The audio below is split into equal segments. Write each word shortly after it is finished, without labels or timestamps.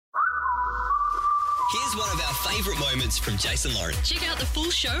Here's one of our favourite moments from Jason Lauren. Check out the full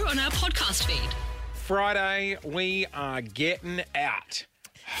show on our podcast feed. Friday, we are getting out.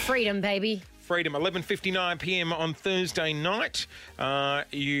 Freedom, baby. Freedom, 11:59 p.m. on Thursday night.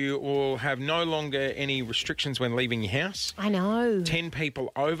 You will have no longer any restrictions when leaving your house. I know. 10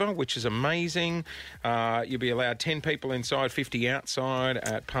 people over, which is amazing. You'll be allowed 10 people inside, 50 outside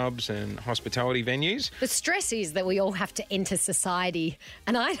at pubs and hospitality venues. The stress is that we all have to enter society,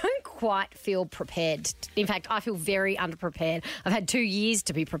 and I don't quite feel prepared. In fact, I feel very underprepared. I've had 2 years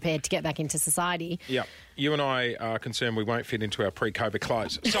to be prepared to get back into society. Yeah. You and I are concerned we won't fit into our pre-COVID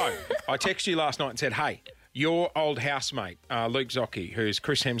clothes. So I texted you last night and said, hey, your old housemate, Luke Zocchi, who's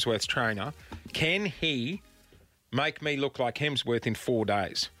Chris Hemsworth's trainer, can he make me look like Hemsworth in 4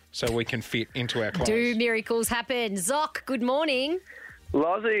 days so we can fit into our clothes? Do miracles happen? Zoc, good morning.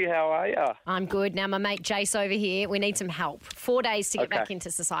 Lozzie, how are you? I'm good. Now, my mate Jace over here, we need some help. 4 days to get back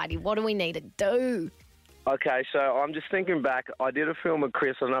into society. What do we need to do? Okay, so I'm just thinking back. I did a film with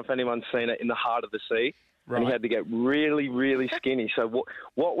Chris. I don't know if anyone's seen it, In the Heart of the Sea. Right. And he had to get really, really skinny. So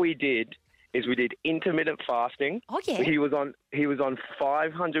what we did is we did intermittent fasting. Oh, yeah. He was on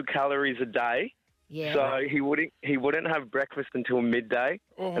 500 calories a day. Yeah. So he wouldn't have breakfast until midday,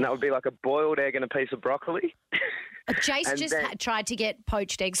 and that would be like a boiled egg and a piece of broccoli. Jace just tried to get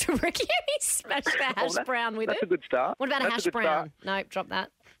poached eggs from Ricky and he smashed the hash brown with That's it. a good start. What about a hash brown? Nope, drop that.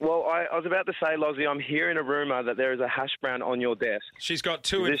 Well, I was about to say, Lozzie, I'm hearing a rumour that there is a hash brown on your desk. She's got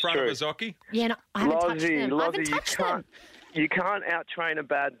two in front of her, Zocchi. Yeah, no, I haven't touched them. I haven't Lozzie, touched them. You can't out-train a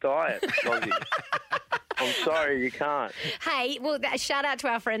bad diet, Lozzie. I'm sorry, you can't. Hey, well, shout out to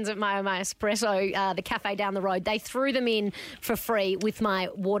our friends at My Espresso, the cafe down the road. They threw them in for free with my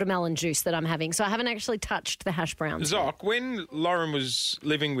watermelon juice that I'm having. So I haven't actually touched the hash browns. Zoc, when Lauren was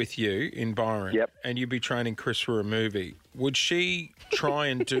living with you in Byron and you'd be training Chris for a movie, would she try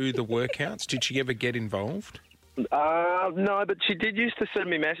and do the workouts? Did she ever get involved? No, but she did used to send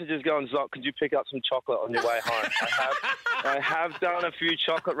me messages going, Zoc, could you pick up some chocolate on your way home? I have done a few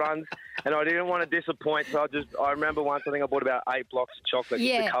chocolate runs, and I didn't want to disappoint, so I remember once, I think I bought about 8 blocks of chocolate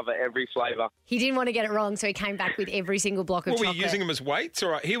just to cover every flavour. He didn't want to get it wrong, so he came back with every single block of chocolate. Were you using them as weights? All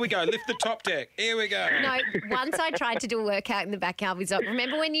right, here we go. Lift the top deck. Here we go. No, once I tried to do a workout in the backyard with Zoc.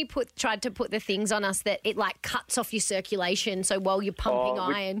 Remember when you tried to put the things on us that it like cuts off your circulation, so while you're pumping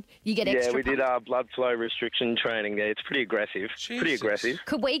iron, you get extra. Yeah, we did our blood flow restriction training there. It's pretty aggressive. Jesus. Pretty aggressive.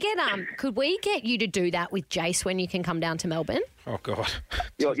 Could we get you to do that with Jace when you can come down to Melbourne? Oh, God.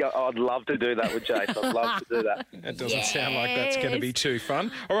 I'd love to do that with Jace. I'd love to do that. That doesn't sound like that's going to be too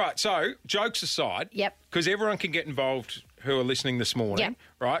fun. All right, so jokes aside, because everyone can get involved who are listening this morning,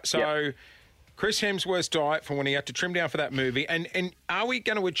 right? So Chris Hemsworth's diet for when he had to trim down for that movie, and are we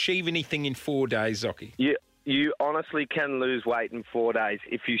going to achieve anything in 4 days, Zocchi? Yeah. You honestly can lose weight in 4 days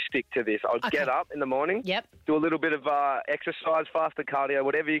if you stick to this. I'd get up in the morning, do a little bit of exercise, faster cardio,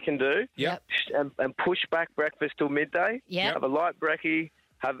 whatever you can do, and push back breakfast till midday. Have a light brekkie,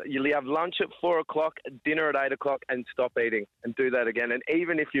 you have lunch at 4 o'clock, dinner at 8 o'clock, and stop eating, and do that again. And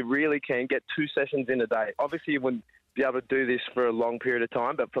even if you really can, get 2 sessions in a day. Obviously, you wouldn't be able to do this for a long period of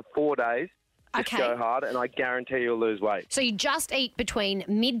time, but for 4 days, just go hard, and I guarantee you'll lose weight. So you just eat between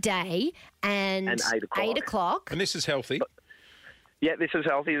midday and 8 o'clock. And this is healthy. Yeah, this is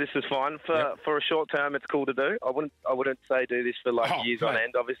healthy. This is fine. For a short term, it's cool to do. I wouldn't say do this for years on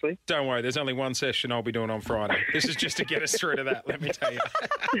end, obviously. Don't worry, there's only one session I'll be doing on Friday. This is just to get us through to that, let me tell you.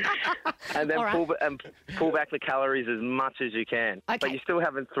 And then pull back the calories as much as you can. Okay. But you're still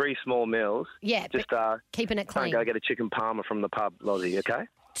having 3 small meals. Yeah, just keeping it clean. Don't go get a chicken parma from the pub, Lozzie, okay?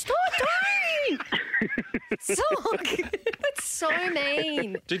 Stop, don't! Zoc, that's so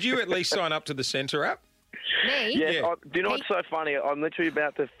mean. Did you at least sign up to the Centre app? Me? Yeah. Do you know what's so funny? I'm literally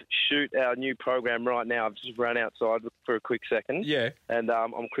about to shoot our new program right now. I've just run outside for a quick second. Yeah. And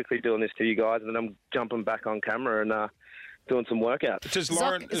I'm quickly doing this to you guys, and then I'm jumping back on camera and doing some workouts.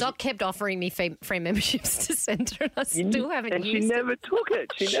 Zoc kept offering me free memberships to Centre, and I still haven't used it. And she never took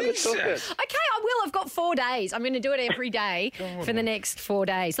it. She never took it. Okay, I will. I've got 4 days. I'm going to do it every day for the next 4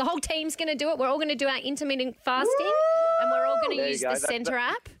 days. The whole team's going to do it. We're all going to do our intermittent fasting, and we're all going to use the Centre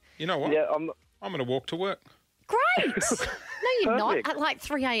app. You know what? Yeah, I'm going to walk to work. Great. No, you're not. At like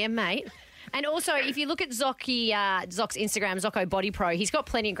 3 a.m, mate. And also, if you look at Zoc's Instagram, Zocco Body Pro, he's got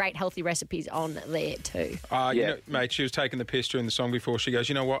plenty of great healthy recipes on there too. You know, mate, she was taking the piss during the song before. She goes,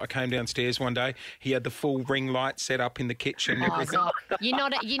 you know what? I came downstairs one day. He had the full ring light set up in the kitchen. And everything. Zoc,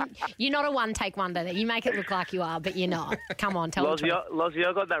 you're not a one-take wonder. That you make it look like you are, but you're not. Come on, tell me. Lozzie,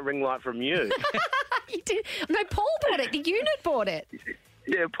 I got that ring light from you. You did. No, Paul bought it. The unit bought it.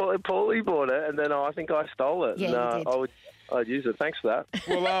 Yeah, Paulie bought it, and then I think I stole it. Yeah, you did. I'd use it. Thanks for that.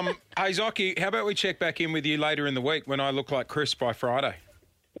 Well, hey, Zocky, how about we check back in with you later in the week when I look like Chris by Friday?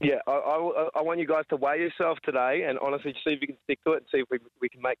 Yeah, I want you guys to weigh yourself today and honestly see if you can stick to it and see if we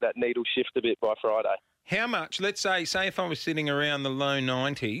can make that needle shift a bit by Friday. How much, let's say if I was sitting around the low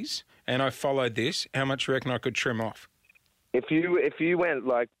 90s and I followed this, how much do you reckon I could trim off? If you went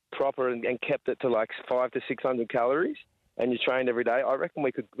like proper and kept it to like 500 to 600 calories and you trained every day, I reckon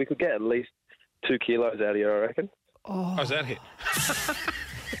we could get at least 2 kilos out of you, I reckon. Oh, how's that hit?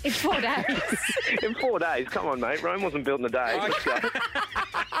 In 4 days. In 4 days. Come on, mate. Rome wasn't built in a day. Let's go.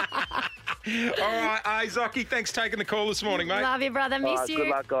 All right. Hey, Zocky, thanks for taking the call this morning, mate. Love you, brother. Miss you. Good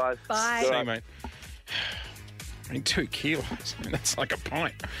luck, guys. Bye. See you, mate. I mean, 2 kilos. I mean, that's like a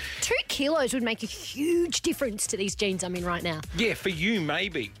pint. 2 kilos would make a huge difference to these jeans I'm in right now. Yeah, for you,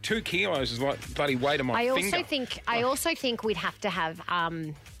 maybe. 2 kilos is like bloody weight of my finger. I also think we'd have to have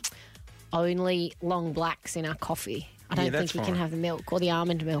only long blacks in our coffee. I don't think you can have the milk or the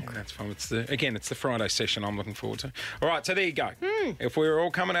almond milk. Yeah, that's fine. It's the Friday session I'm looking forward to. All right, so there you go. If we were all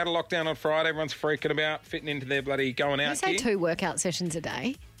coming out of lockdown on Friday, everyone's freaking about, fitting into their bloody going out You say 2 workout sessions a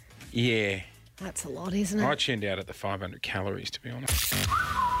day? Yeah. That's a lot, isn't it? I tuned out at the 500 calories, to be honest.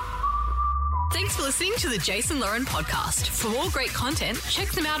 Thanks for listening to the Jason Lauren podcast. For more great content, check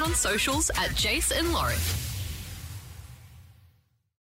them out on socials at Jason Lauren.